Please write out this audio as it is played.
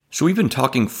So we've been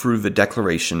talking through the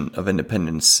Declaration of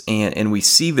Independence, and we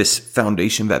see this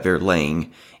foundation that they're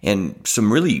laying and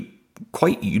some really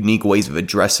quite unique ways of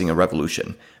addressing a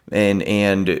revolution. And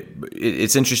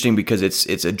it's interesting because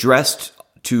it's addressed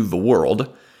to the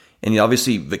world, and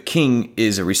obviously the king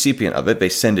is a recipient of it. They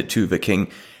send it to the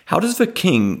king. How does the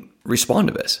king respond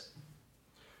to this?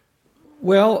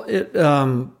 Well,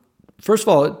 first of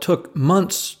all, it took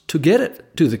months to get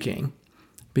it to the king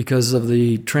because of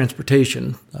the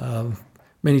transportation.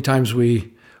 Many times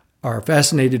we are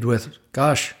fascinated with,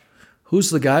 gosh, who's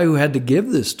the guy who had to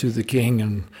give this to the king?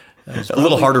 And a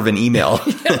little harder of an email.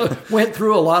 Went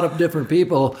through a lot of different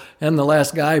people, and the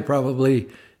last guy probably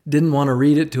didn't want to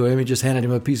read it to him. He just handed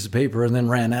him a piece of paper and then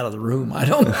ran out of the room. I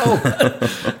don't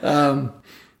know.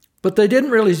 But they didn't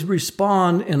really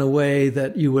respond in a way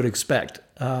that you would expect.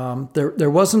 There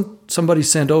wasn't somebody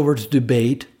sent over to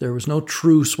debate. There was no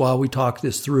truce while we talked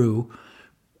this through.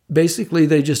 Basically,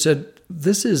 they just said,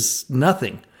 this is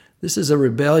nothing. This is a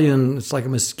rebellion. It's like a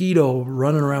mosquito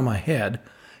running around my head,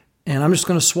 and I'm just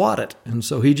going to swat it. And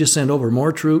so he just sent over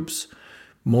more troops,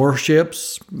 more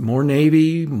ships, more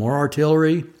navy, more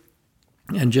artillery,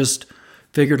 and just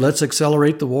figured, let's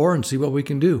accelerate the war and see what we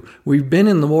can do. We've been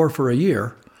in the war for a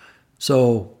year,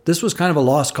 so this was kind of a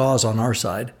lost cause on our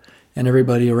side, and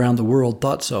everybody around the world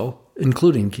thought so,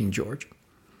 including King George.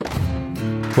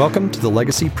 Welcome to the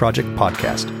Legacy Project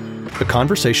Podcast, a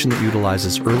conversation that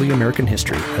utilizes early American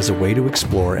history as a way to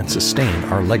explore and sustain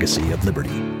our legacy of liberty.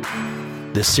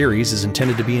 This series is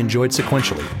intended to be enjoyed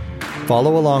sequentially.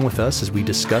 Follow along with us as we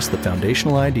discuss the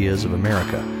foundational ideas of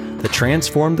America that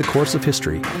transformed the course of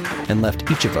history and left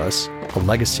each of us a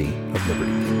legacy of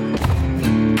liberty.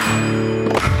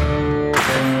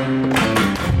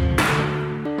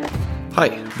 Hi,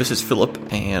 this is Philip,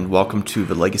 and welcome to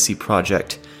the Legacy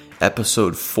Project,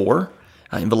 Episode 4.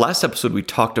 In the last episode, we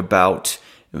talked about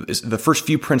the first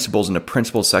few principles in the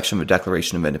principles section of the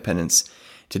Declaration of Independence.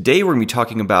 Today, we're going to be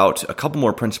talking about a couple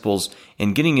more principles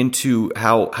and getting into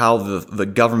how the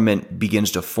government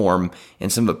begins to form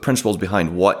and some of the principles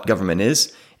behind what government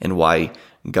is and why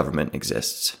government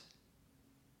exists.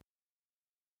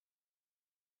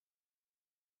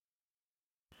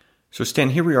 So Stan,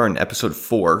 here we are in episode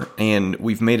 4, and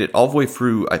we've made it all the way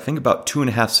through, I think, about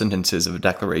 2.5 sentences of a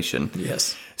declaration.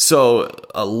 Yes. So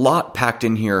a lot packed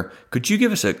in here. Could you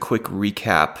give us a quick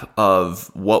recap of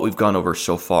what we've gone over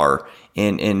so far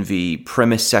in the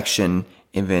premise section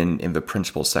and then in the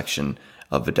principle section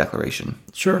of the declaration?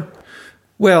 Sure.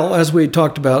 Well, as we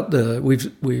talked about,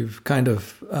 we've kind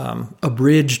of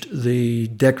abridged the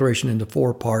declaration into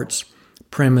 4 parts: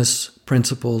 premise,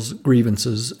 principles,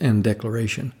 grievances, and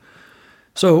declaration.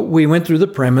 So we went through the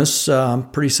premise,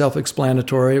 pretty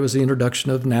self-explanatory. It was the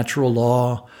introduction of natural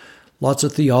law, lots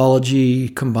of theology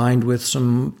combined with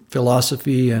some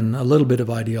philosophy and a little bit of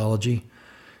ideology.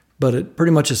 But it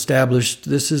pretty much established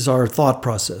this is our thought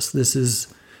process. This is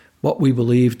what we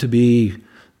believe to be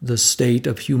the state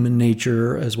of human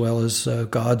nature, as well as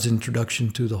God's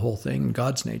introduction to the whole thing,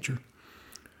 God's nature.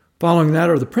 Following that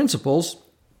are the principles.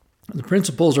 The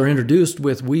principles are introduced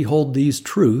with, we hold these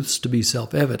truths to be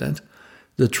self-evident,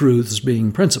 the truths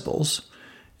being principles.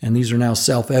 And these are now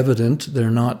self-evident.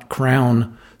 They're not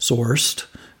crown-sourced.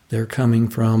 They're coming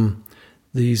from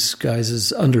these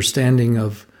guys' understanding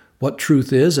of what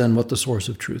truth is and what the source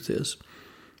of truth is.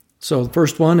 So the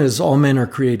first one is all men are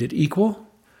created equal.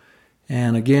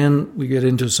 And again, we get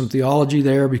into some theology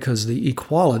there because the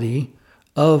equality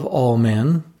of all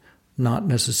men, not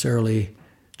necessarily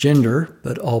gender,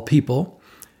 but all people,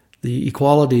 the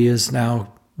equality is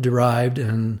now derived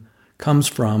and comes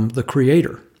from the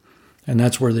Creator. And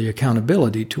that's where the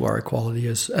accountability to our equality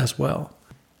is as well.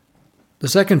 The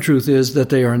second truth is that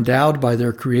they are endowed by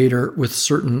their Creator with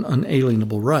certain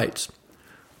unalienable rights.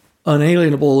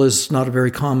 Unalienable is not a very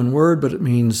common word, but it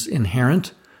means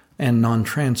inherent and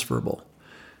non-transferable.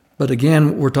 But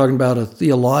again, we're talking about a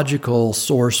theological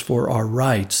source for our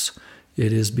rights.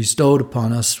 It is bestowed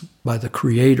upon us by the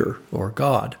Creator, or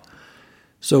God.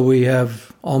 So we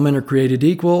have all men are created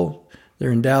equal.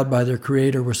 They're endowed by their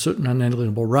Creator with certain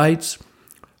unalienable rights.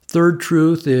 Third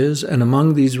truth is, and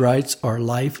among these rights are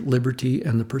life, liberty,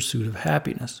 and the pursuit of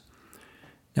happiness.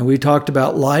 And we talked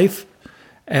about life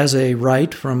as a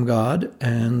right from God,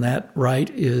 and that right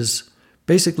is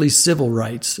basically civil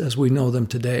rights as we know them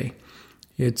today.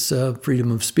 It's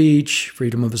freedom of speech,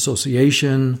 freedom of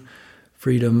association,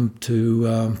 freedom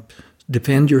to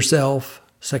defend yourself,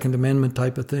 Second Amendment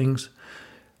type of things.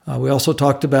 We also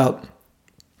talked about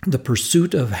the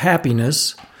pursuit of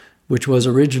happiness, which was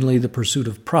originally the pursuit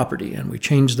of property. And we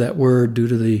changed that word due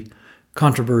to the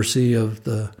controversy of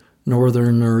the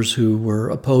Northerners who were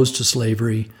opposed to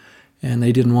slavery and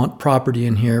they didn't want property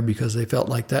in here because they felt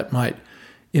like that might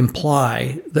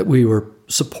imply that we were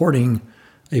supporting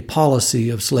a policy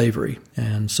of slavery.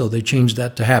 And so they changed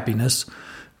that to happiness.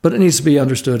 But it needs to be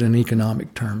understood in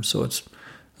economic terms. So it's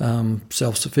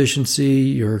self-sufficiency,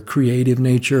 your creative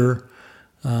nature,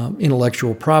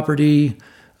 intellectual property,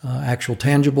 actual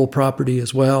tangible property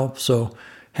as well. So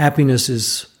happiness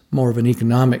is more of an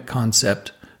economic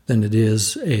concept than it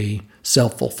is a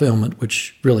self-fulfillment,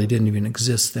 which really didn't even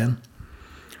exist then.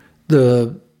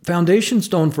 The foundation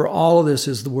stone for all of this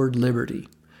is the word liberty.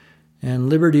 And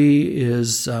liberty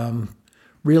is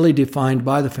really defined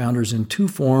by the founders in two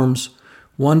forms,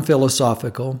 one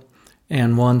philosophical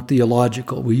and one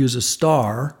theological. We use a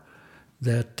star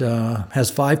that has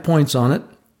 5 points on it.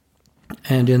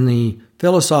 And in the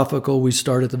philosophical, we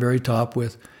start at the very top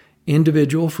with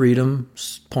individual freedom.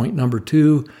 Point number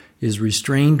 2 is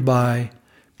restrained by.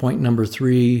 Point number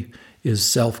 3 is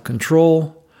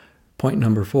self-control. Point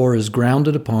number 4 is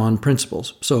grounded upon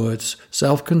principles. So it's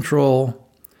self-control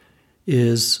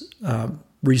is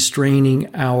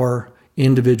restraining our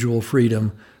individual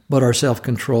freedom, but our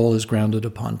self-control is grounded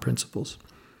upon principles.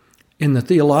 In the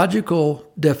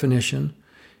theological definition,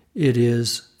 it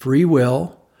is free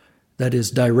will that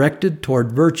is directed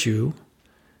toward virtue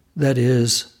that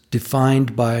is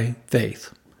defined by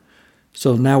faith.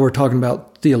 So now we're talking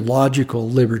about theological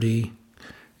liberty,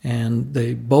 and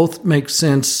they both make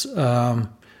sense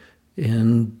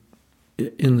in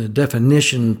the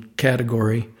definition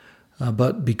category,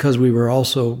 but because we were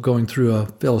also going through a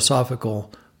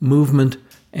philosophical movement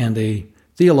and a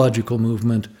theological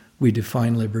movement, we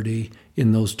define liberty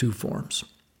in those two forms.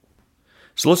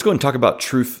 So let's go and talk about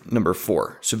truth number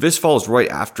 4. So this falls right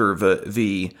after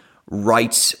the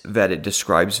rights that it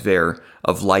describes there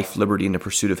of life, liberty, and the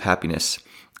pursuit of happiness.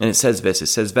 And it says this, it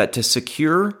says that to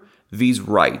secure these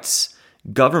rights,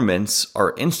 governments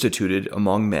are instituted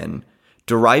among men,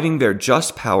 deriving their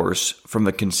just powers from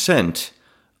the consent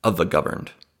of the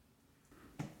governed.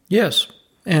 Yes,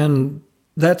 and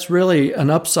that's really an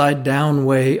upside-down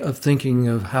way of thinking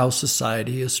of how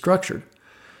society is structured.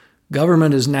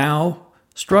 Government is now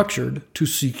structured to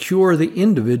secure the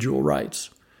individual rights.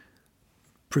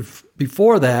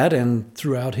 Before that, and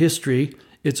throughout history,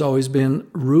 it's always been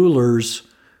rulers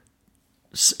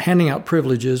handing out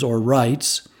privileges or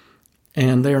rights,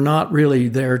 and they're not really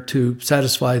there to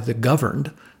satisfy the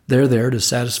governed. They're there to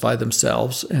satisfy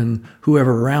themselves, and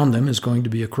whoever around them is going to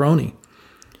be a crony.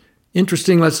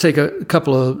 Interesting, let's take a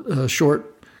couple of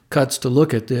short cuts to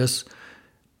look at this.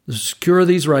 To secure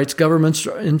these rights, governments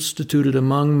are instituted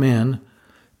among men,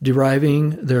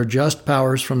 deriving their just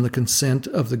powers from the consent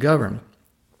of the governed.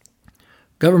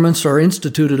 Governments are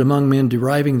instituted among men,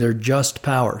 deriving their just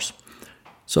powers.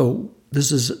 So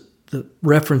this is the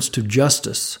reference to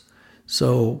justice.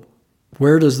 So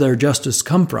where does their justice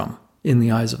come from in the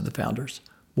eyes of the founders?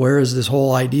 Where is this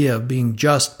whole idea of being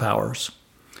just powers?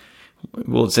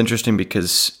 Well, it's interesting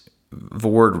because the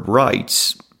word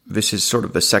rights, this is sort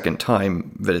of the second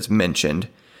time that it's mentioned.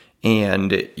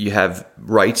 And you have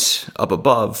rights up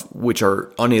above, which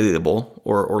are unalienable,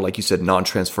 or like you said,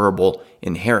 non-transferable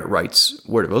inherent rights.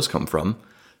 Where do those come from?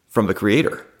 From the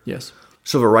Creator. Yes.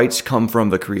 So the rights come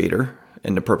from the Creator,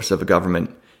 and the purpose of the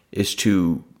government is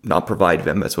to not provide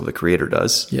them. That's what the Creator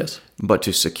does. Yes. But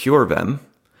to secure them.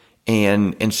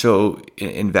 And so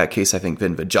in that case, I think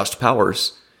then the just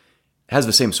powers has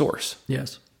the same source.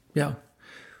 Yes. Yeah.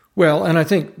 Well, and I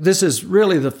think this is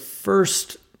really the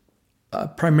first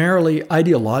primarily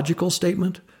ideological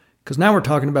statement, because now we're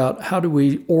talking about how do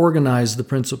we organize the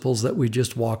principles that we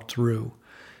just walked through.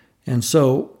 And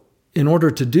so in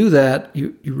order to do that,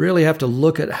 you really have to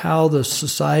look at how the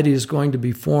society is going to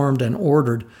be formed and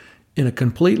ordered in a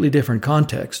completely different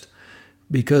context,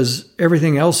 because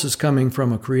everything else is coming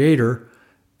from a creator,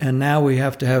 and now we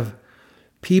have to have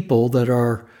people that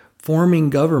are forming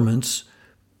governments,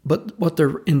 but what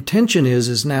their intention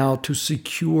is now to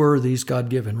secure these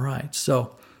God-given rights.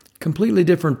 So completely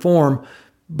different form,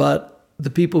 but the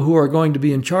people who are going to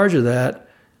be in charge of that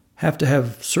have to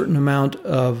have a certain amount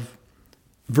of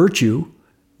virtue,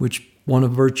 which one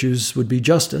of virtues would be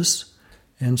justice.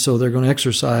 And so they're going to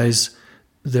exercise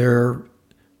their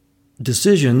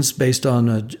decisions based on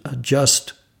a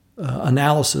just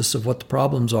analysis of what the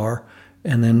problems are,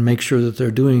 and then make sure that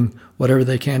they're doing whatever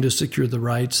they can to secure the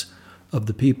rights of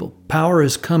the people. Power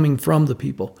is coming from the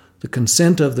people. The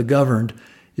consent of the governed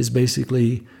is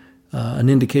basically an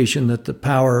indication that the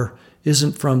power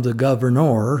isn't from the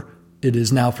governor, it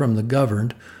is now from the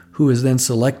governed, who is then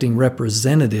selecting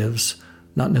representatives,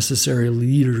 not necessarily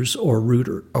leaders or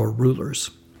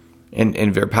rulers.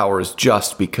 And their power is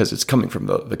just because it's coming from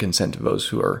the consent of those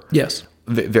who are yes,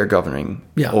 they're governing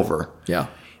over. Yeah.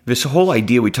 This whole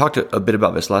idea, we talked a bit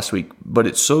about this last week, but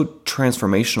it's so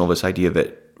transformational, this idea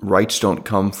that rights don't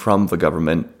come from the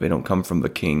government. They don't come from the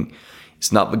king.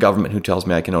 It's not the government who tells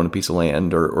me I can own a piece of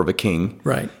land or the king.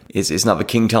 Right. It's not the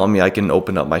king telling me I can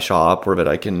open up my shop or that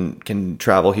I can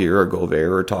travel here or go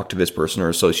there or talk to this person or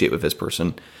associate with this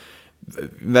person.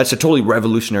 That's a totally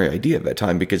revolutionary idea at that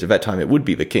time, because at that time it would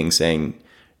be the king saying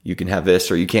you can have this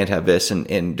or you can't have this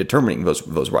and determining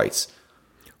those rights.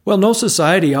 Well, no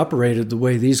society operated the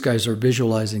way these guys are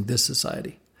visualizing this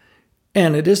society.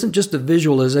 And it isn't just a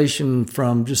visualization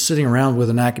from just sitting around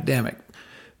with an academic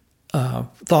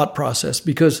thought process,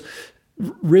 because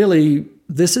really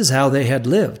this is how they had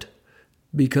lived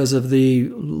because of the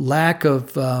lack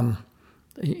of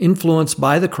influence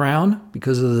by the crown,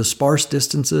 because of the sparse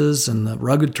distances and the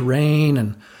rugged terrain,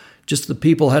 and just the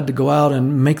people had to go out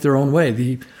and make their own way.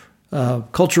 The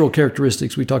cultural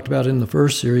characteristics we talked about in the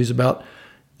first series about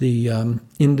the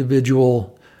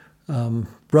individual,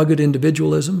 rugged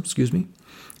individualism,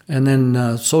 and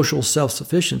then social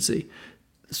self-sufficiency.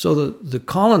 So the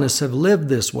colonists have lived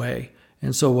this way.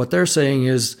 And so what they're saying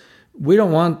is, we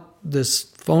don't want this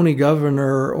phony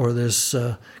governor or this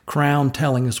crown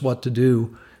telling us what to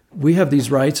do. We have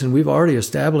these rights, and we've already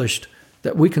established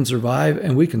that we can survive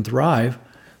and we can thrive.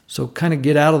 So kind of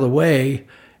get out of the way,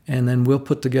 and then we'll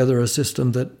put together a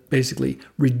system that basically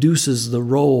reduces the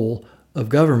role of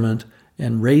government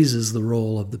and raises the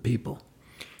role of the people.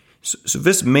 So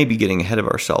this may be getting ahead of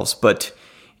ourselves, but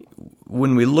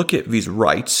when we look at these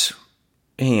rights,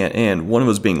 and one of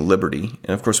those being liberty,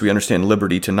 and of course we understand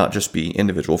liberty to not just be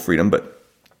individual freedom, but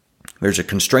there's a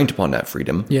constraint upon that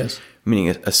freedom. Yes. Meaning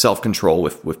a self-control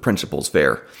with principles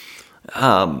there.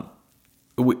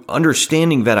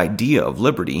 Understanding that idea of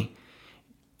liberty,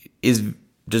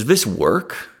 does this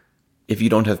work if you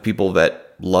don't have people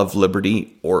that love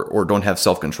liberty or don't have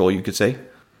self-control, you could say?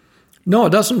 No,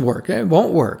 it doesn't work. It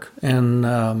won't work.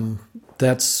 And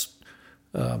that's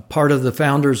part of the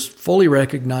founders fully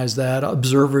recognized that.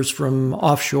 Observers from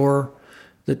offshore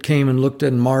that came and looked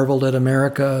and marveled at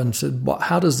America and said,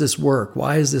 how does this work?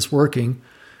 Why is this working?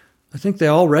 I think they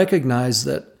all recognize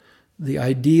that the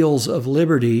ideals of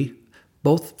liberty,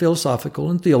 both philosophical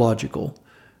and theological,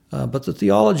 but the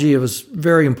theology was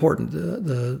very important.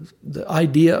 The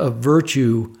idea of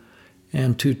virtue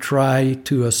and to try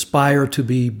to aspire to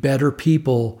be better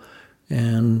people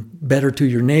and better to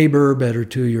your neighbor, better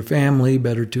to your family,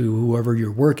 better to whoever you're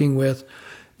working with,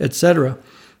 etc.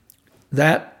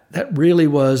 That really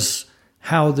was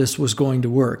how this was going to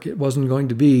work. It wasn't going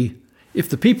to be, if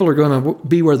the people are going to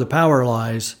be where the power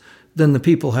lies, then the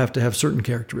people have to have certain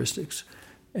characteristics.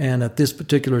 And at this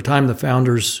particular time, the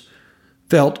founders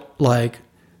felt like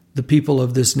the people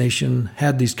of this nation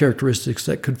had these characteristics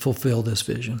that could fulfill this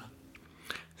vision.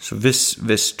 So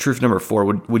this truth number 4,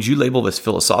 would you label this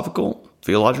philosophical,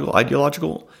 theological,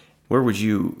 ideological? Where would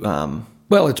you...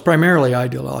 Well, it's primarily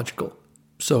ideological.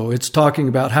 So it's talking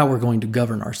about how we're going to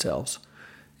govern ourselves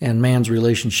and man's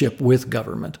relationship with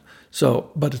government.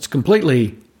 So, but it's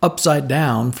completely upside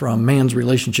down from man's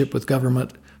relationship with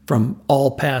government from all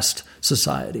past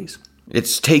societies.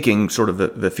 It's taking sort of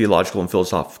the theological and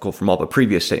philosophical from all the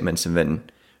previous statements and then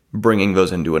bringing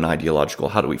those into an ideological,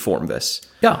 how do we form this?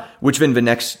 Yeah. Which then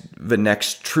the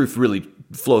next truth really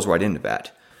flows right into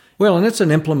that. Well, and it's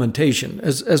an implementation.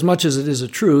 As much as it is a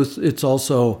truth, it's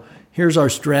also, here's our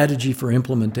strategy for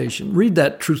implementation. Read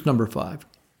that truth number 5.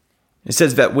 It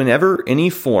says that whenever any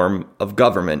form of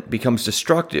government becomes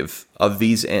destructive of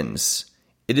these ends,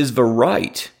 it is the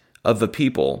right of the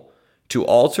people to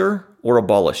alter or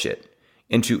abolish it,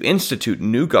 and to institute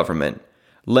new government,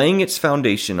 laying its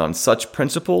foundation on such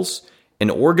principles and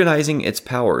organizing its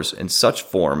powers in such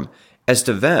form as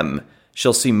to them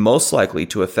shall seem most likely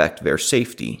to affect their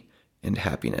safety and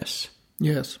happiness.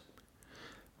 Yes.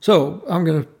 So I'm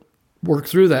going to work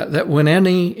through that when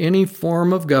any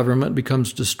form of government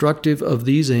becomes destructive of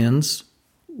these ends,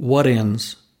 what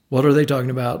ends? What are they talking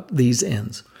about, these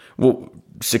ends? Well,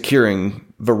 securing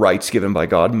the rights given by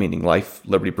God, meaning life,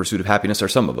 liberty, pursuit of happiness, are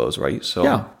some of those, right?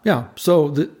 So Yeah. So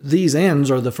these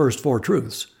ends are the first 4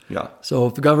 truths. Yeah. So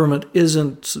if the government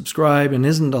isn't subscribed and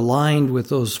isn't aligned with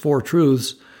those 4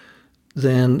 truths,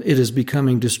 then it is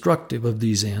becoming destructive of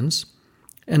these ends.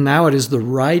 And now it is the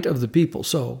right of the people.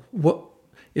 So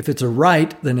if it's a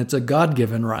right, then it's a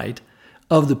God-given right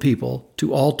of the people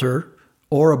to alter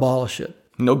or abolish it.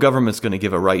 No government's going to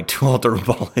give a right to alter or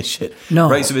abolish it. No.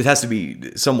 Right? So it has to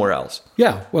be somewhere else.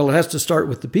 Yeah. Well, it has to start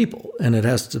with the people, and it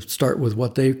has to start with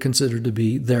what they consider to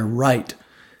be their right.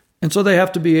 And so they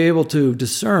have to be able to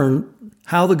discern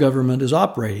how the government is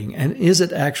operating, and is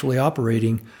it actually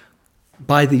operating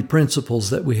by the principles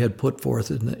that we had put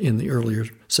forth in the earlier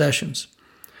sessions.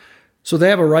 So they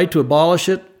have a right to abolish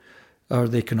it, or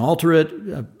they can alter it,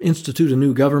 institute a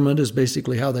new government is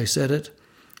basically how they said it.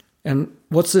 And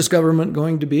what's this government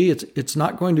going to be? It's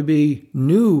not going to be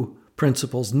new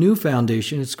principles, new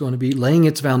foundation. It's going to be laying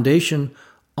its foundation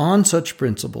on such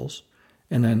principles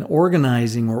and then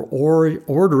organizing or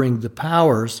ordering the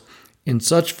powers in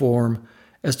such form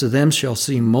as to them shall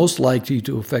seem most likely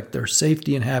to affect their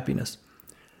safety and happiness.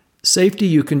 Safety,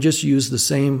 you can just use the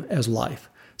same as life.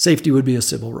 Safety would be a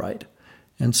civil right.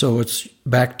 And so it's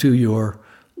back to your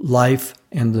life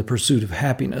and the pursuit of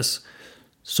happiness.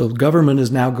 So government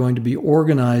is now going to be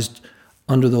organized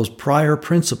under those prior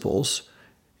principles,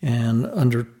 and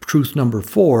under truth number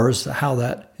 4 is how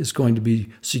that is going to be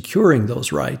securing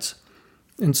those rights.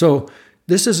 And so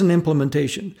this is an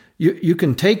implementation. You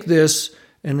can take this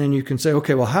and then you can say,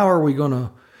 okay, well, how are we going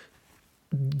to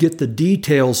get the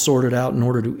details sorted out in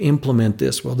order to implement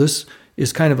this? Well, this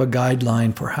is kind of a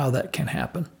guideline for how that can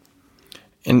happen.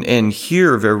 And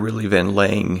here they're really then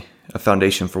laying a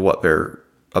foundation for what they're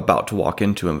about to walk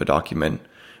into in the document,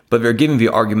 but they're giving the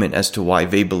argument as to why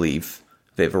they believe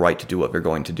they have a right to do what they're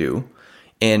going to do.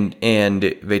 And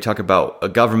they talk about a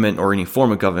government or any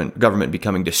form of government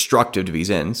becoming destructive to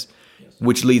these ends,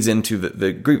 which leads into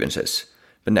the grievances,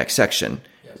 the next section,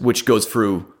 which goes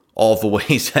through all the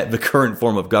ways that the current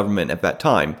form of government at that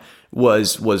time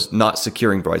was not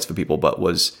securing the rights for people, but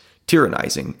was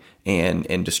tyrannizing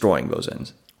and destroying those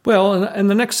ends. Well, and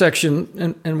the next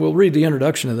section, and we'll read the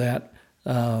introduction of that,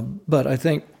 but I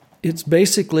think it's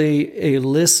basically a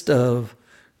list of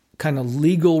kind of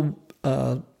legal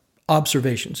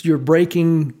observations. You're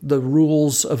breaking the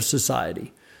rules of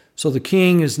society. So the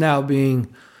king is now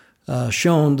being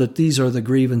shown that these are the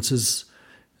grievances.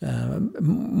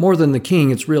 More than the king,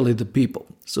 it's really the people.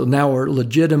 So now we're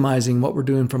legitimizing what we're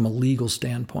doing from a legal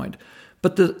standpoint.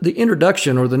 But the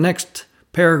introduction, or the next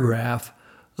paragraph,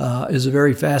 is a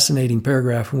very fascinating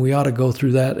paragraph, and we ought to go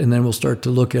through that, and then we'll start to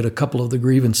look at a couple of the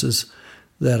grievances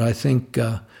that I think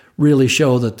really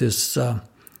show that this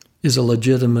is a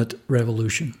legitimate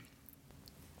revolution.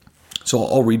 So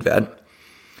I'll read that. It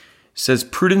says,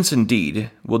 "Prudence indeed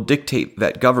will dictate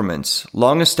that governments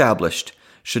long established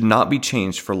should not be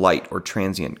changed for light or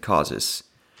transient causes.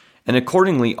 And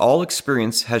accordingly, all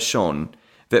experience has shown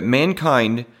that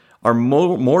mankind are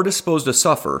more disposed to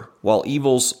suffer while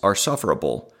evils are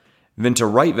sufferable than to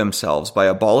right themselves by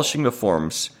abolishing the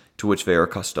forms to which they are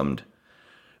accustomed.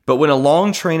 But when a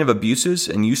long train of abuses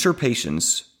and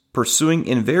usurpations, pursuing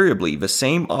invariably the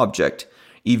same object,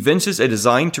 evinces a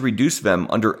design to reduce them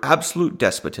under absolute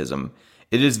despotism,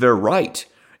 it is their right,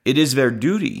 it is their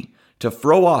duty, to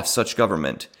throw off such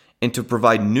government and to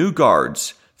provide new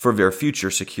guards for their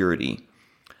future security.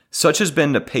 Such has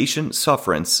been the patient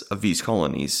sufferance of these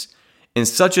colonies, and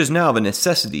such is now the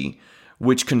necessity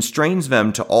which constrains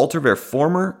them to alter their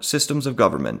former systems of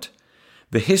government.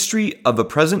 The history of the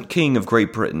present King of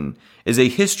Great Britain is a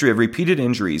history of repeated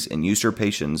injuries and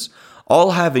usurpations,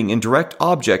 all having in direct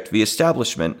object the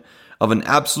establishment of an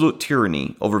absolute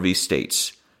tyranny over these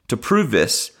states. To prove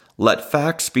this, let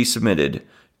facts be submitted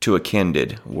to a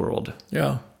candid world."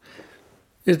 Yeah.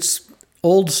 It's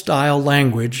old style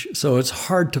language, so it's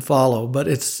hard to follow, but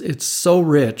it's so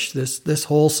rich. This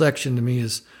whole section to me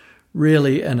is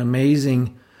really an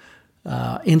amazing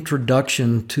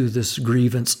introduction to this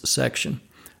grievance section.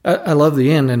 I love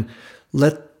the end, and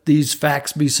let these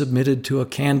facts be submitted to a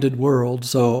candid world.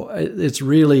 So it's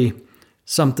really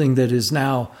something that is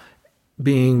now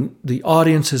the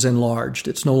audience is enlarged.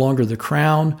 It's no longer the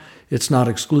crown. It's not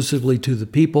exclusively to the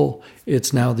people.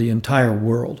 It's now the entire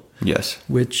world. Yes.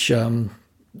 Which,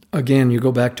 again, you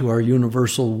go back to our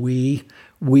universal we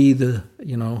hold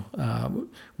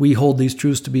these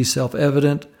truths to be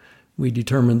self-evident. We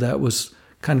determined that was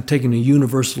kind of taking a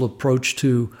universal approach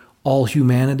to all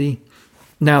humanity.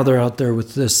 Now they're out there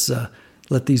with this,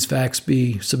 let these facts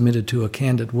be submitted to a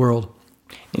candid world.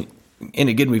 And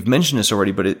again, we've mentioned this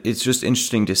already, but it's just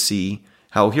interesting to see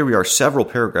how here we are several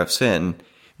paragraphs in.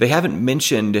 They haven't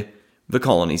mentioned the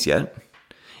colonies yet,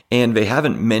 and they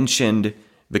haven't mentioned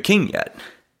the king yet.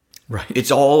 Right.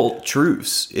 It's all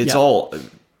truths.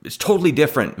 It's totally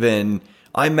different than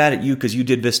I'm mad at you because you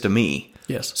did this to me.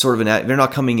 Yes. Sort of they're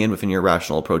not coming in with any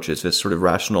irrational approaches. This sort of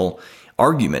rational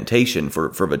argumentation for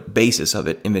the basis of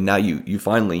it. And then now you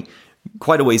finally,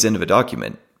 quite a ways into the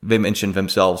document, they mention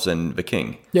themselves and the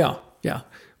king. Yeah. Yeah.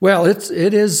 Well, it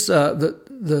is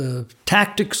the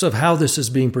tactics of how this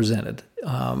is being presented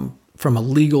from a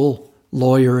legal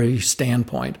lawyery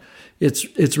standpoint.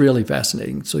 It's really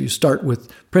fascinating. So you start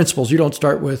with principles. You don't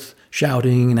start with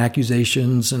shouting and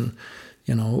accusations and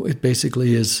It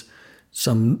basically is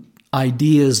some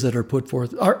ideas that are put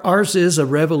forth. Ours is a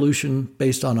revolution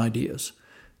based on ideas,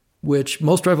 which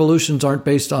most revolutions aren't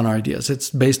based on ideas. It's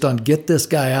based on get this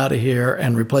guy out of here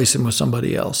and replace him with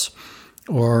somebody else.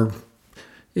 Or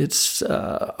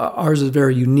ours is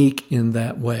very unique in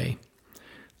that way.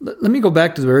 Let me go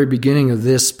back to the very beginning of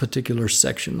this particular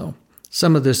section, though.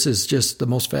 Some of this is just the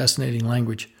most fascinating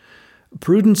language.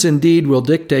 Prudence indeed will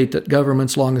dictate that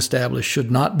governments long established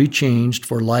should not be changed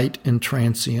for light and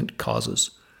transient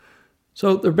causes.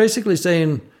 So they're basically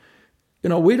saying,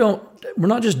 we're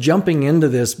not just jumping into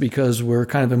this because we're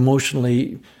kind of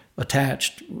emotionally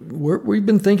attached. We've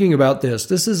been thinking about this.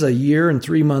 This is a year and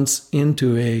 3 months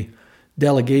into a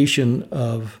delegation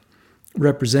of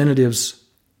representatives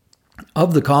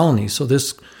of the colonies. So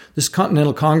this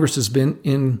Continental Congress has been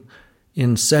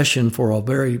in session for a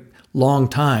very long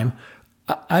time.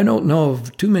 I don't know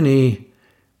of too many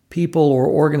people or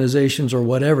organizations or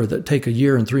whatever that take a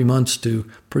year and 3 months to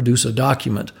produce a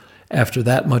document after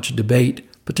that much debate,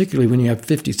 particularly when you have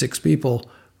 56 people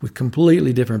with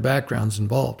completely different backgrounds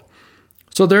involved.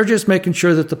 So they're just making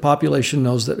sure that the population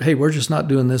knows that, hey, we're just not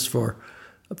doing this for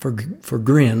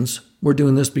grins. We're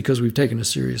doing this because we've taken a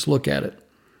serious look at it.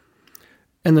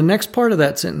 And the next part of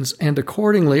that sentence, and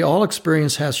accordingly all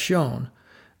experience has shown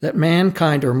that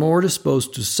mankind are more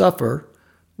disposed to suffer,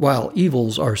 while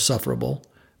evils are sufferable,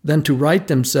 than to right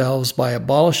themselves by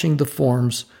abolishing the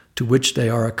forms to which they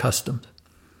are accustomed.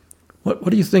 What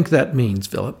do you think that means,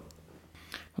 Philip?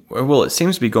 Well, it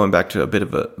seems to be going back to a bit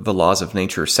of the laws of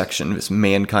nature section, this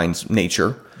mankind's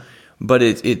nature. But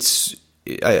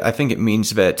I think it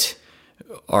means that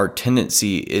our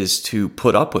tendency is to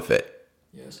put up with it.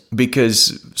 Yes.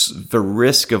 Because the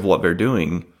risk of what they're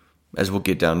doing, as we'll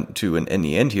get down to in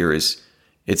the end here, is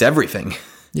it's everything.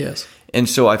 Yes. And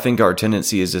so I think our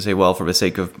tendency is to say, well, for the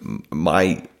sake of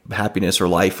my happiness or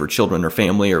life or children or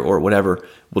family or whatever,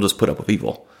 we'll just put up with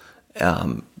evil.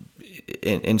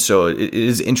 And so it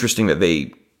is interesting that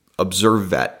they observe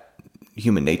that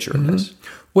human nature in this.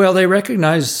 Well, they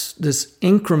recognize this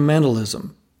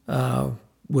incrementalism,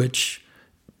 which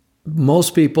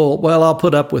most people, well, I'll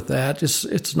put up with that.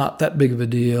 It's not that big of a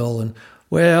deal. And,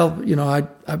 well,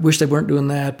 I wish they weren't doing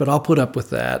that, but I'll put up with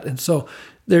that. And so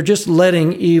they're just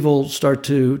letting evil start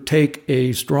to take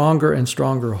a stronger and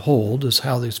stronger hold, is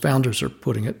how these founders are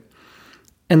putting it.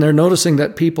 And they're noticing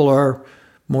that people are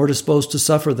more disposed to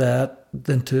suffer that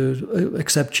than to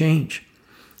accept change.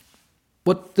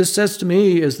 What this says to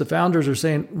me is the founders are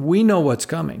saying, we know what's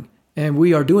coming, and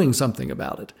we are doing something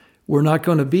about it. We're not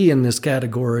going to be in this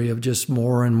category of just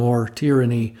more and more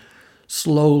tyranny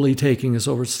slowly taking us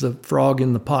over. It's the frog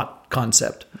in the pot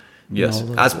concept. Yes,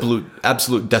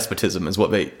 absolute despotism is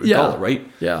what they call it, right?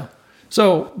 Yeah.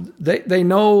 So they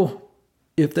know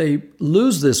if they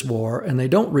lose this war and they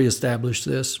don't reestablish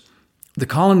this, the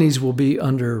colonies will be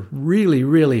under really,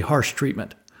 really harsh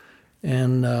treatment.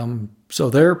 And so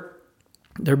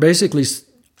they're basically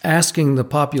asking the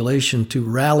population to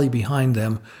rally behind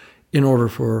them in order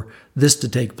for this to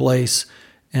take place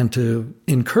and to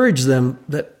encourage them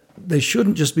that they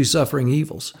shouldn't just be suffering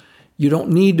evils. You don't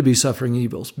need to be suffering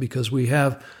evils because we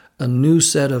have a new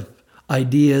set of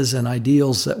ideas and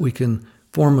ideals that we can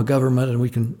form a government and we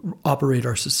can operate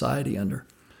our society under.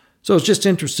 So it's just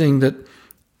interesting that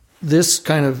this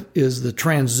kind of is the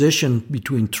transition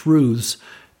between truths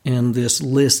and this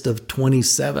list of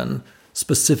 27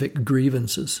 specific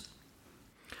grievances.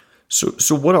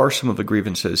 So what are some of the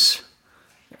grievances?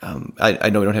 I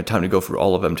know we don't have time to go through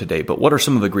all of them today, but what are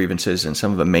some of the grievances and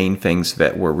some of the main things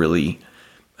that were really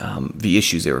the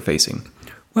issues they were facing?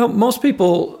 Well, most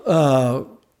people,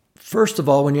 first of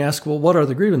all, when you ask, well, what are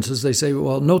the grievances? They say,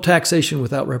 well, no taxation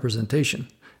without representation,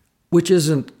 which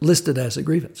isn't listed as a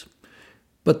grievance.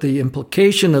 But the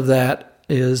implication of that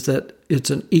is that it's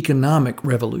an economic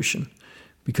revolution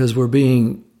because we're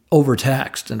being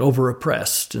overtaxed and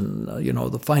over-oppressed, and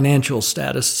the financial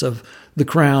status of the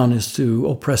crown is to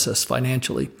oppress us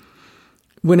financially.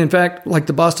 When in fact, like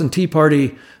the Boston Tea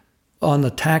Party on the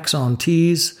tax on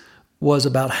teas was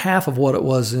about half of what it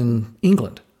was in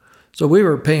England. So we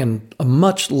were paying a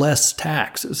much less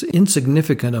tax. An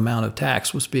insignificant amount of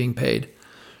tax was being paid.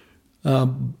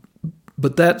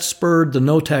 But that spurred the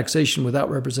no taxation without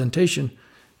representation.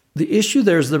 The issue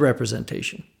there is the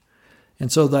representation.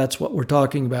 And so that's what we're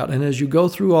talking about. And as you go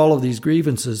through all of these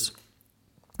grievances,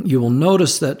 you will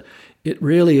notice that it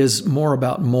really is more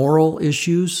about moral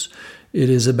issues.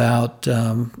 It is about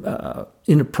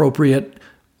inappropriate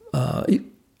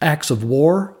acts of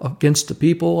war against the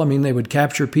people. I mean, they would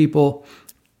capture people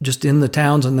just in the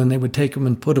towns, and then they would take them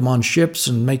and put them on ships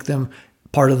and make them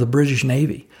part of the British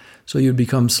Navy. So you'd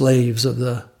become slaves of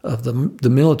the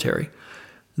military.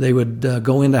 They would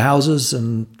go into houses,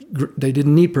 and they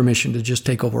didn't need permission to just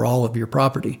take over all of your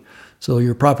property. So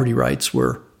your property rights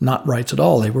were not rights at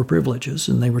all. They were privileges,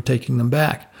 and they were taking them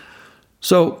back.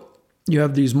 So you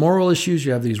have these moral issues.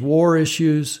 You have these war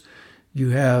issues. You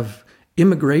have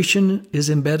immigration is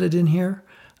embedded in here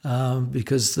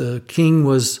because the king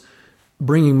was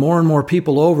bringing more and more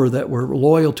people over that were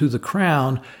loyal to the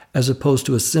crown as opposed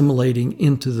to assimilating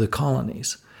into the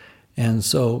colonies. And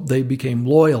so they became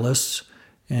loyalists,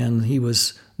 and he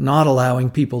was not allowing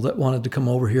people that wanted to come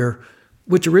over here,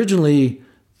 which originally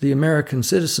the American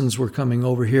citizens were coming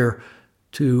over here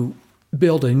to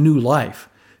build a new life.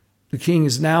 The king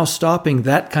is now stopping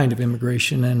that kind of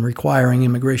immigration and requiring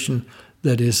immigration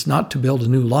that is not to build a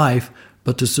new life,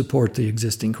 but to support the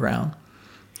existing crown.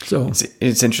 So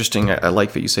it's interesting. I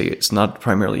like that you say it's not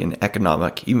primarily an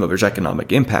economic, even though there's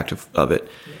economic impact of it,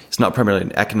 it's not primarily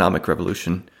an economic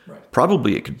revolution. Right.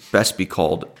 Probably it could best be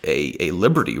called a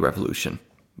liberty revolution.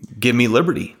 Give me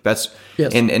liberty. That's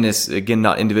yes. And it's, again,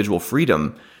 not individual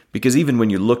freedom, because even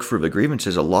when you look through the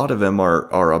grievances, a lot of them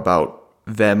are about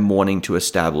them wanting to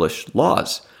establish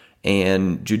laws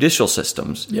and judicial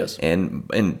systems yes.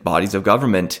 and bodies of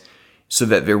government so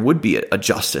that there would be a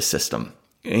justice system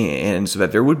and so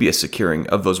that there would be a securing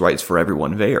of those rights for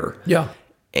everyone there. Yeah.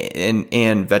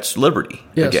 And that's liberty.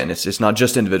 Yes. Again, it's not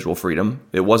just individual freedom.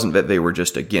 It wasn't that they weren't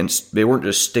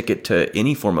just stick it to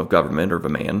any form of government or of a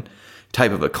man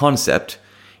type of a concept.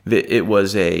 That it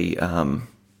was a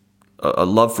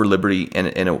love for liberty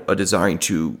and a desiring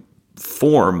to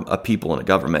form a people and a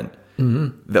government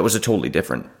that was a totally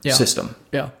different system.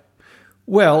 Yeah.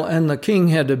 Well, and the king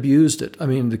had abused it. I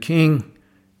mean, the king,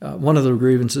 one of the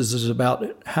grievances is about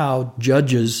how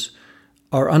judges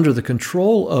are under the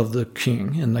control of the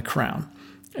king and the crown.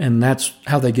 And that's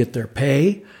how they get their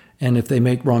pay. And if they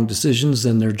make wrong decisions,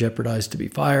 then they're jeopardized to be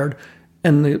fired.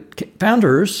 And the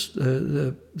founders,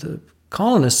 the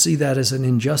colonists, see that as an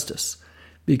injustice,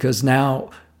 because now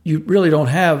you really don't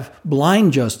have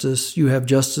blind justice. You have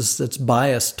justice that's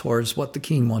biased towards what the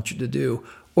king wants you to do,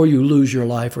 or you lose your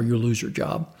life or you lose your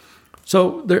job.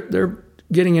 So they're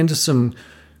getting into some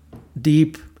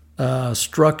deep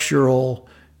structural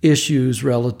issues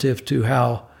relative to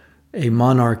how a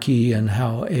monarchy and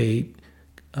how a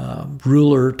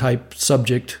ruler type,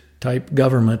 subject type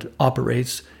government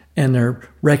operates. And they're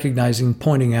recognizing,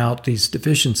 pointing out these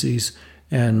deficiencies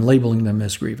and labeling them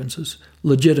as grievances,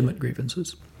 legitimate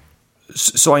grievances.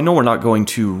 So I know we're not going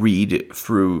to read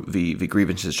through the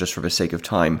grievances just for the sake of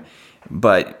time,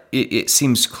 but it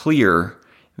seems clear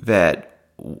that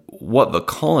what the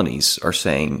colonies are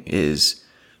saying is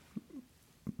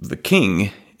the king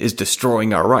is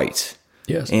destroying our rights.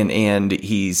 Yes. And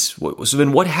he's... So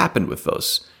then what happened with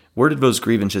those? Where did those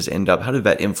grievances end up? How did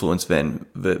that influence then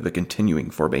the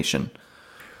continuing formation?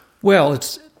 Well,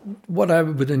 it's what I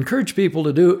would encourage people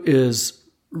to do is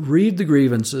read the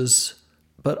grievances,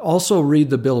 but also read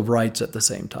the Bill of Rights at the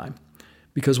same time.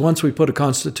 Because once we put a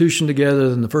constitution together,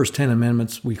 then the first 10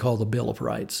 amendments we call the Bill of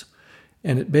Rights.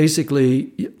 And it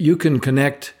basically, you can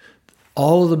connect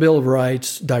all of the Bill of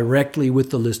Rights directly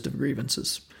with the list of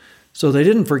grievances. So they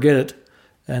didn't forget it,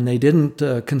 and they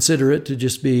didn't consider it to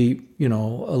just be, a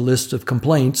list of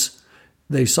complaints.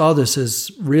 They saw this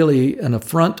as really an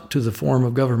affront to the form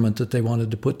of government that they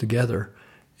wanted to put together.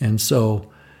 And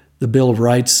so the Bill of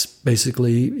Rights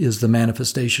basically is the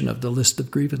manifestation of the list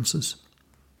of grievances.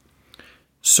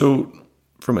 So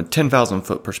from a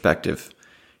 10,000-foot perspective,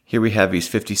 here we have these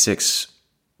 56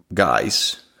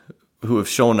 guys who have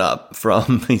shown up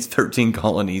from these 13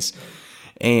 colonies,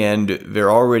 and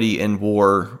they're already in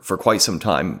war for quite some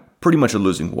time, pretty much a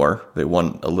losing war. They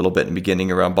won a little bit in the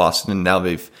beginning around Boston, and now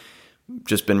they've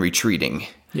just been retreating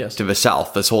to the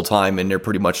south this whole time, and they're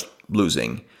pretty much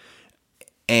losing.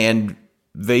 And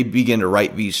they begin to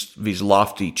write these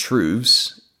lofty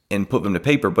truths and put them to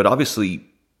paper, but obviously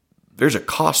there's a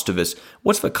cost to this.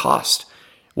 What's the cost?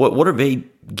 What are they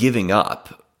giving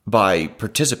up by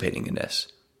participating in this?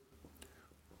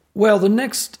 Well, the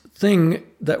next thing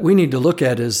that we need to look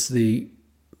at is the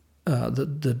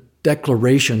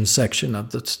declaration section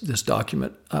of this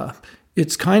document.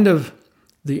 It's kind of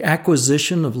the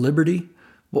acquisition of liberty.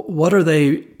 What are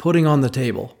they putting on the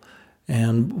table?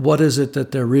 And what is it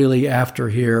that they're really after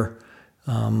here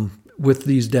with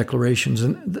these declarations?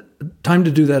 And the time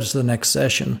to do that is the next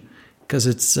session, because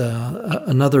it's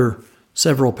another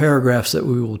several paragraphs that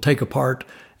we will take apart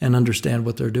and understand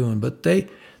what they're doing. But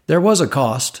there was a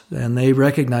cost, and they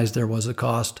recognized there was a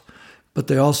cost, but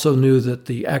they also knew that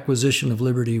the acquisition of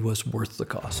liberty was worth the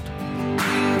cost.